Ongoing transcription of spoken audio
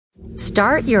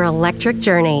Start your electric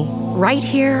journey right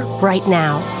here, right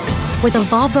now. With a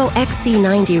Volvo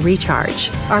XC90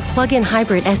 Recharge, our plug-in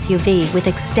hybrid SUV with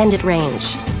extended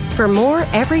range. For more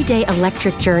everyday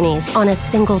electric journeys on a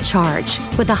single charge,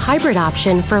 with a hybrid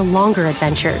option for longer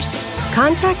adventures.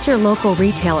 Contact your local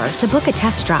retailer to book a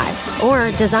test drive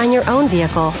or design your own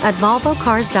vehicle at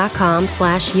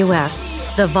volvocars.com/US.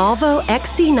 The Volvo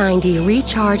XC90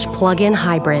 Recharge Plug-in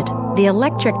Hybrid, the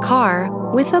electric car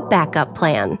with a backup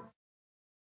plan.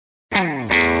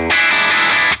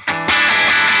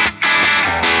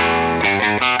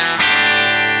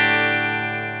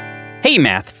 Hey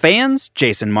math fans,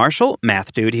 Jason Marshall,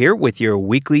 Math Dude here with your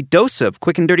weekly dose of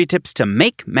quick and dirty tips to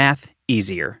make math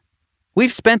easier.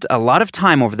 We've spent a lot of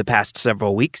time over the past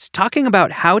several weeks talking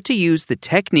about how to use the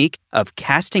technique of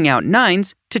casting out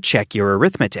nines to check your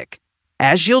arithmetic.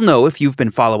 As you'll know if you've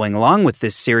been following along with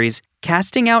this series,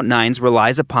 casting out nines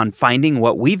relies upon finding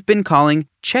what we've been calling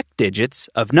check digits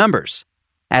of numbers.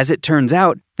 As it turns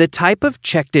out, the type of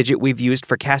check digit we've used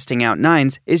for casting out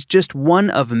nines is just one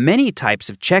of many types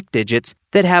of check digits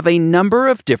that have a number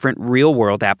of different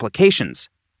real-world applications.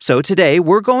 So today,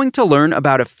 we're going to learn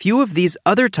about a few of these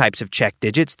other types of check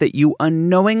digits that you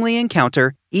unknowingly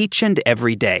encounter each and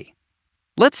every day.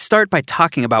 Let's start by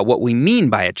talking about what we mean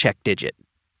by a check digit.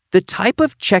 The type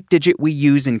of check digit we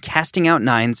use in casting out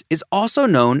nines is also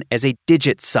known as a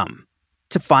digit sum.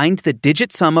 To find the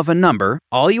digit sum of a number,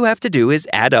 all you have to do is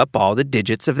add up all the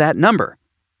digits of that number.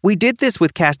 We did this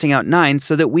with casting out nines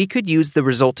so that we could use the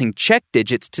resulting check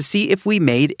digits to see if we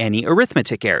made any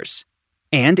arithmetic errors.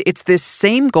 And it's this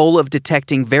same goal of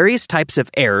detecting various types of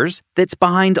errors that's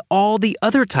behind all the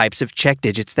other types of check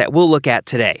digits that we'll look at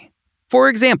today. For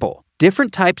example,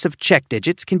 different types of check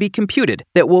digits can be computed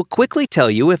that will quickly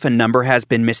tell you if a number has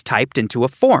been mistyped into a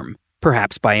form,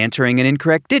 perhaps by entering an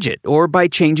incorrect digit or by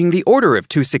changing the order of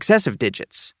two successive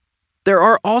digits. There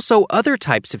are also other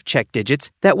types of check digits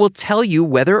that will tell you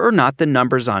whether or not the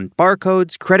numbers on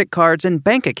barcodes, credit cards, and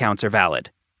bank accounts are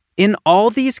valid. In all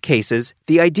these cases,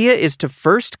 the idea is to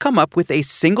first come up with a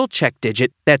single check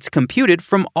digit that's computed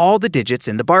from all the digits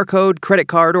in the barcode, credit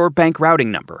card, or bank routing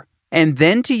number, and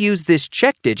then to use this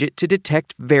check digit to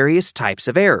detect various types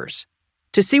of errors.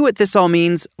 To see what this all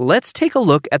means, let's take a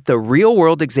look at the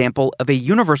real-world example of a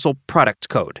universal product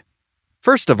code.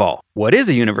 First of all, what is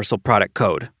a universal product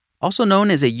code, also known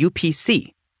as a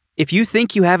UPC? If you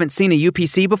think you haven't seen a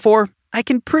UPC before, I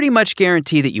can pretty much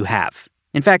guarantee that you have.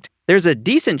 In fact, there's a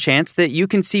decent chance that you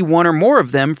can see one or more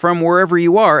of them from wherever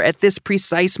you are at this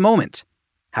precise moment.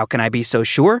 How can I be so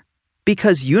sure?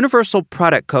 Because universal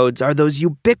product codes are those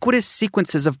ubiquitous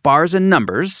sequences of bars and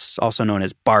numbers, also known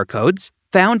as barcodes,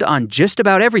 found on just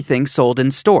about everything sold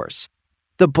in stores.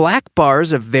 The black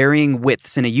bars of varying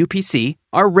widths in a UPC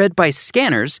are read by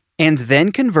scanners and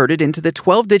then converted into the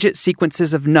 12-digit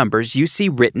sequences of numbers you see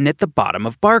written at the bottom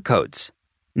of barcodes.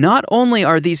 Not only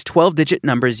are these 12-digit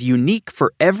numbers unique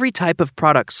for every type of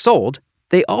product sold,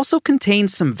 they also contain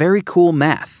some very cool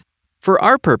math. For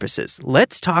our purposes,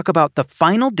 let's talk about the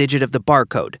final digit of the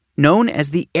barcode, known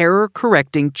as the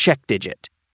error-correcting check digit.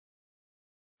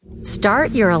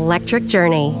 Start your electric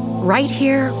journey right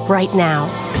here, right now.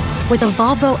 With a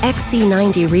Volvo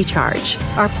XC90 Recharge,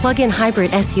 our plug-in hybrid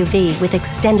SUV with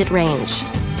extended range.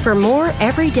 For more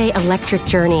everyday electric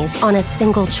journeys on a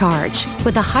single charge,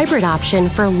 with a hybrid option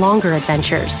for longer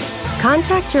adventures.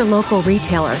 Contact your local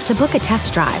retailer to book a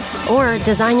test drive or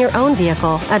design your own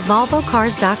vehicle at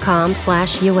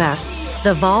volvocars.com/US.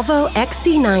 The Volvo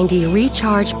XC90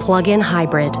 Recharge Plug-in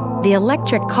Hybrid, the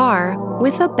electric car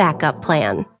with a backup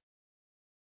plan.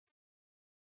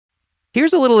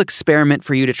 Here's a little experiment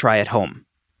for you to try at home.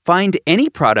 Find any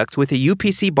product with a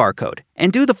UPC barcode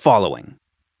and do the following.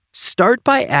 Start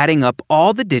by adding up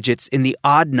all the digits in the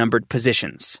odd-numbered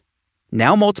positions.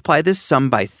 Now multiply this sum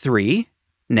by 3.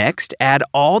 Next, add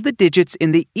all the digits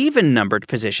in the even-numbered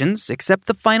positions except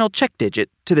the final check digit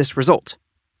to this result.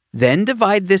 Then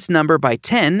divide this number by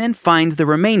 10 and find the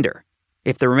remainder.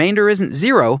 If the remainder isn't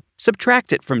 0,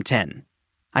 subtract it from 10.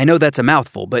 I know that's a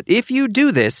mouthful, but if you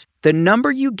do this, the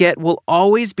number you get will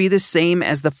always be the same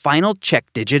as the final check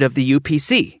digit of the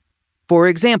UPC. For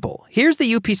example, here's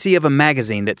the UPC of a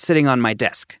magazine that's sitting on my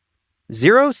desk.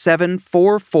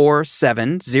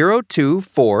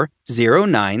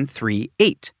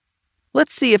 0744702400938.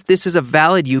 Let's see if this is a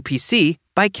valid UPC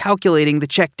by calculating the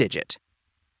check digit.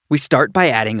 We start by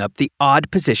adding up the odd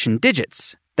position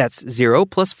digits. That's 0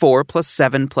 plus 4 plus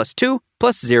 7 plus 2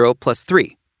 plus 0 plus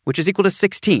 3, which is equal to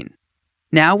 16.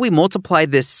 Now we multiply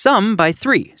this sum by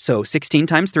 3, so 16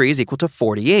 times 3 is equal to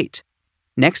 48.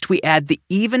 Next, we add the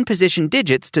even position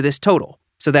digits to this total.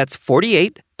 So that's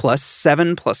 48 plus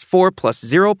 7 plus 4 plus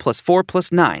 0 plus 4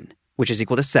 plus 9, which is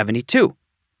equal to 72.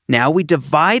 Now we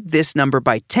divide this number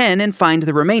by 10 and find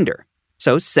the remainder.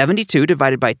 So 72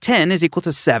 divided by 10 is equal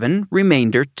to 7,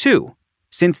 remainder 2.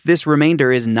 Since this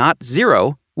remainder is not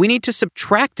 0, we need to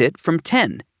subtract it from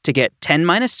 10 to get 10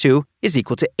 minus 2 is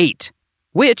equal to 8,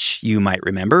 which, you might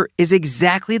remember, is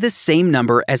exactly the same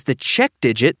number as the check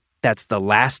digit, that's the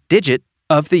last digit,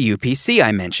 of the UPC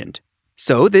I mentioned.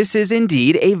 So this is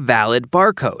indeed a valid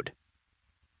barcode.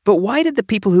 But why did the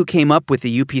people who came up with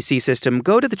the UPC system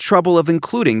go to the trouble of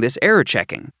including this error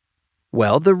checking?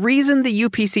 Well, the reason the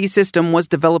UPC system was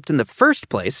developed in the first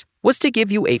place was to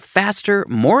give you a faster,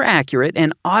 more accurate,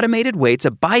 and automated way to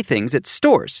buy things at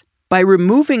stores by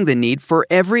removing the need for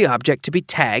every object to be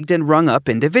tagged and rung up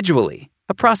individually,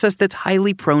 a process that's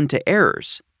highly prone to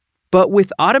errors. But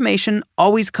with automation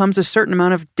always comes a certain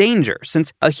amount of danger,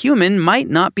 since a human might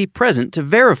not be present to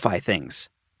verify things.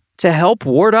 To help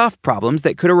ward off problems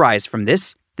that could arise from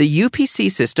this, the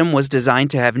UPC system was designed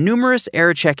to have numerous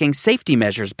error-checking safety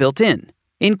measures built in,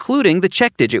 including the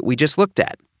check digit we just looked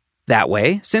at. That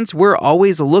way, since we're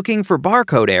always looking for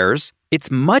barcode errors,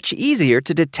 it's much easier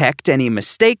to detect any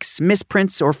mistakes,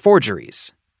 misprints, or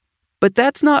forgeries. But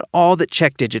that's not all that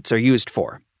check digits are used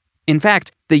for. In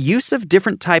fact, the use of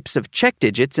different types of check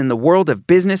digits in the world of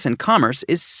business and commerce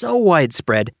is so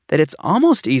widespread that it's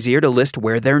almost easier to list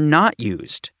where they're not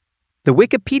used. The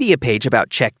Wikipedia page about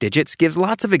check digits gives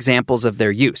lots of examples of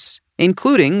their use,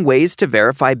 including ways to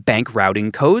verify bank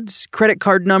routing codes, credit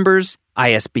card numbers,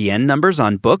 ISBN numbers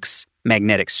on books,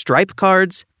 magnetic stripe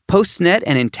cards, Postnet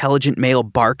and intelligent mail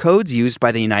barcodes used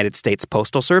by the United States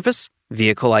Postal Service,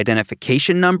 vehicle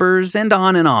identification numbers, and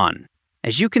on and on.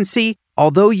 As you can see,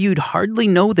 although you'd hardly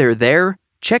know they're there,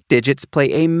 check digits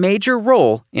play a major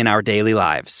role in our daily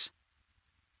lives.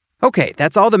 Okay,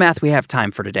 that's all the math we have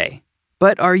time for today.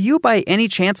 But are you by any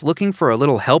chance looking for a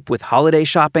little help with holiday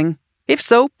shopping? If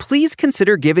so, please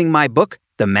consider giving my book,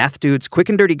 The Math Dude's Quick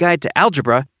and Dirty Guide to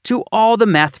Algebra, to all the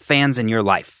math fans in your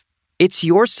life. It's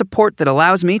your support that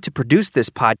allows me to produce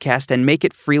this podcast and make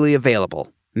it freely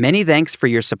available. Many thanks for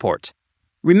your support.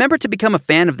 Remember to become a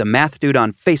fan of The Math Dude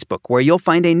on Facebook, where you'll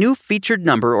find a new featured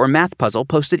number or math puzzle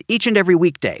posted each and every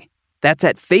weekday. That's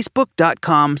at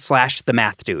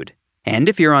facebook.com/themathdude. And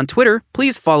if you're on Twitter,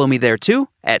 please follow me there too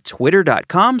at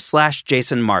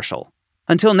twitter.com/Jason Marshall.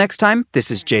 Until next time,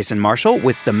 this is Jason Marshall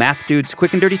with The Math Dude's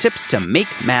Quick and Dirty Tips to make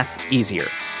math easier.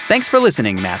 Thanks for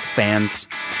listening, math fans.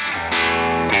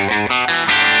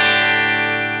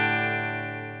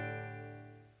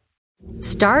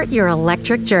 Start your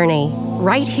electric journey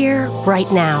right here,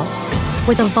 right now.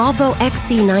 With a Volvo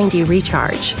XC90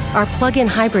 Recharge, our plug-in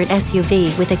hybrid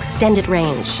SUV with extended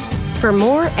range. For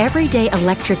more everyday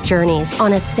electric journeys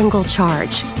on a single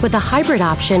charge, with a hybrid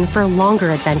option for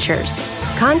longer adventures.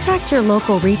 Contact your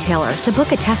local retailer to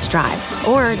book a test drive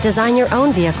or design your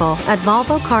own vehicle at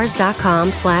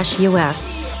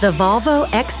volvocars.com/US. The Volvo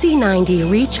XC90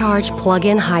 Recharge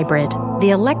plug-in hybrid,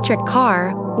 the electric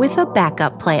car with a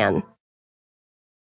backup plan.